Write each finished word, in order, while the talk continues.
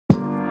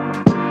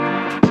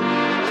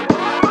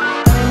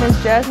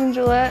Jasmine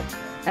Gillette,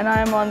 and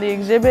I am on the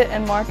exhibit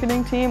and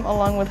marketing team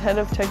along with head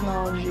of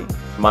technology.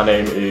 My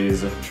name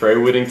is Trey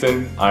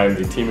Whittington. I am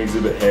the team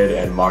exhibit head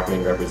and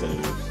marketing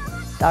representative.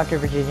 Dr.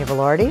 Virginia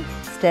Velarde,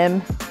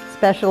 STEM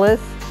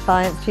specialist,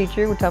 science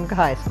teacher, Wetumpka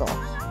High School.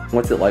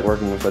 What's it like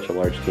working with such a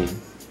large team?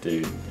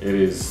 Dude,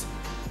 it's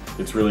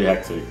really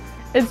hectic.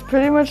 It's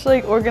pretty much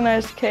like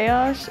organized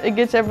chaos. It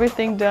gets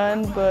everything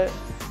done, but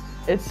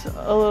it's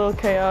a little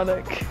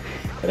chaotic.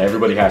 And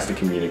everybody has to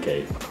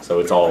communicate. So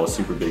it's all a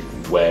super big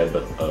web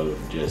of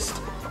just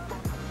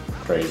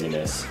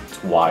craziness.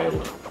 It's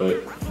wild,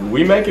 but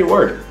we make it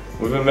work.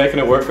 We've been making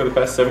it work for the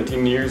past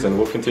 17 years and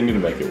we'll continue to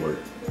make it work.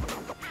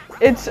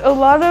 It's a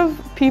lot of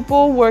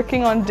people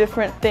working on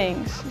different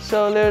things.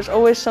 So there's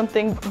always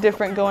something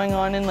different going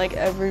on in like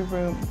every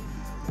room.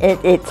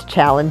 It's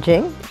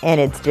challenging and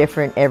it's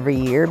different every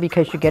year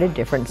because you get a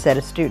different set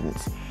of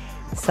students.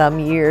 Some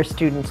years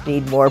students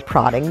need more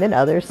prodding than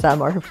others.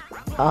 Some are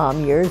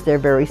years they're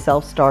very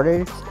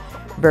self-started,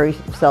 very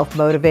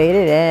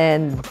self-motivated,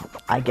 and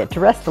I get to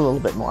rest a little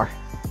bit more.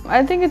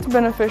 I think it's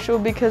beneficial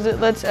because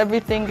it lets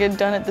everything get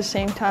done at the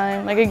same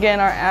time. Like again,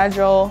 our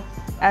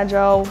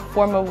agile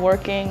form of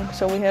working.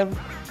 So we have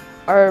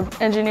our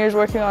engineers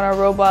working on our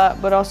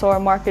robot, but also our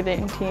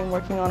marketing team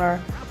working on our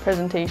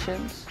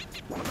presentations.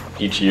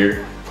 Each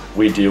year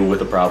we deal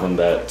with a problem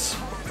that's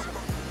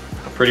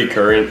pretty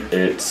current.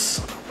 It's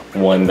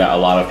one that a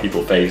lot of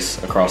people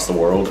face across the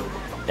world,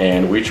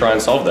 and we try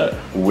and solve that.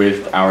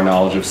 With our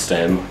knowledge of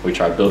STEM, we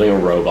try building a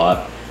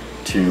robot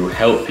to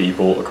help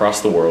people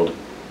across the world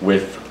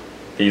with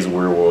these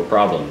real-world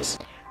problems.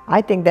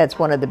 I think that's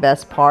one of the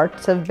best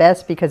parts of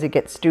BEST because it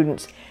gets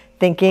students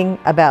thinking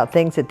about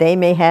things that they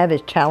may have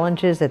as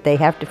challenges that they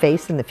have to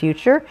face in the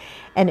future,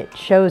 and it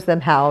shows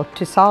them how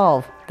to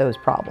solve those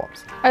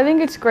problems. I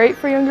think it's great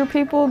for younger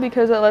people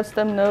because it lets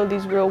them know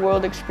these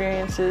real-world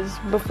experiences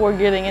before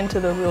getting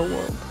into the real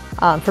world.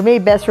 For me,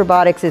 BEST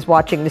Robotics is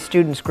watching the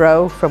students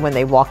grow from when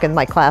they walk in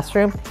my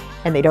classroom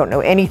and they don't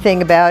know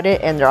anything about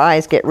it and their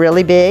eyes get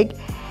really big,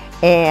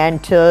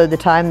 and to the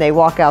time they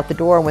walk out the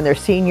door when they're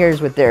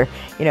seniors with their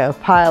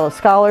pile of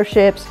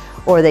scholarships,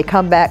 or they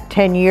come back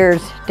 10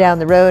 years down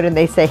the road and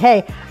they say,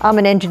 hey, I'm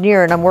an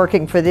engineer and I'm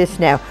working for this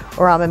now,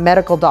 or I'm a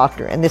medical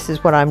doctor and this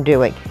is what I'm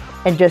doing.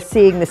 And just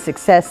seeing the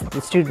success that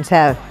the students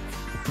have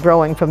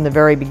growing from the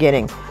very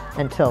beginning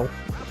until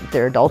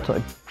their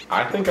adulthood.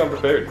 I think I'm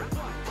prepared.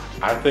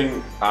 I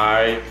think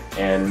I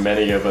and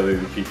many of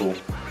other people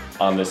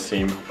on this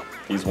team,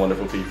 these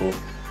wonderful people,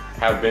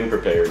 have been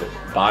prepared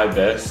by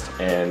BEST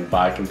and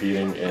by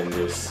competing in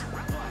this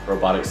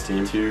robotics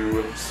team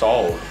to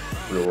solve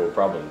real-world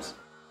problems.